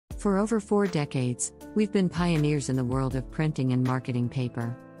For over 4 decades, we've been pioneers in the world of printing and marketing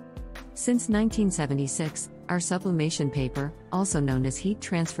paper. Since 1976, our sublimation paper, also known as heat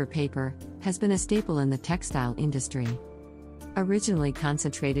transfer paper, has been a staple in the textile industry. Originally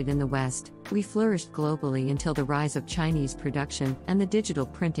concentrated in the West, we flourished globally until the rise of Chinese production and the digital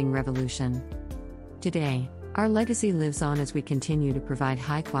printing revolution. Today, our legacy lives on as we continue to provide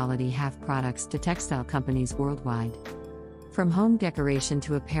high-quality half products to textile companies worldwide. From home decoration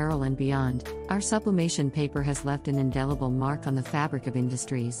to apparel and beyond, our sublimation paper has left an indelible mark on the fabric of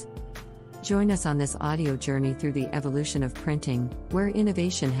industries. Join us on this audio journey through the evolution of printing, where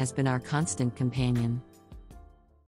innovation has been our constant companion.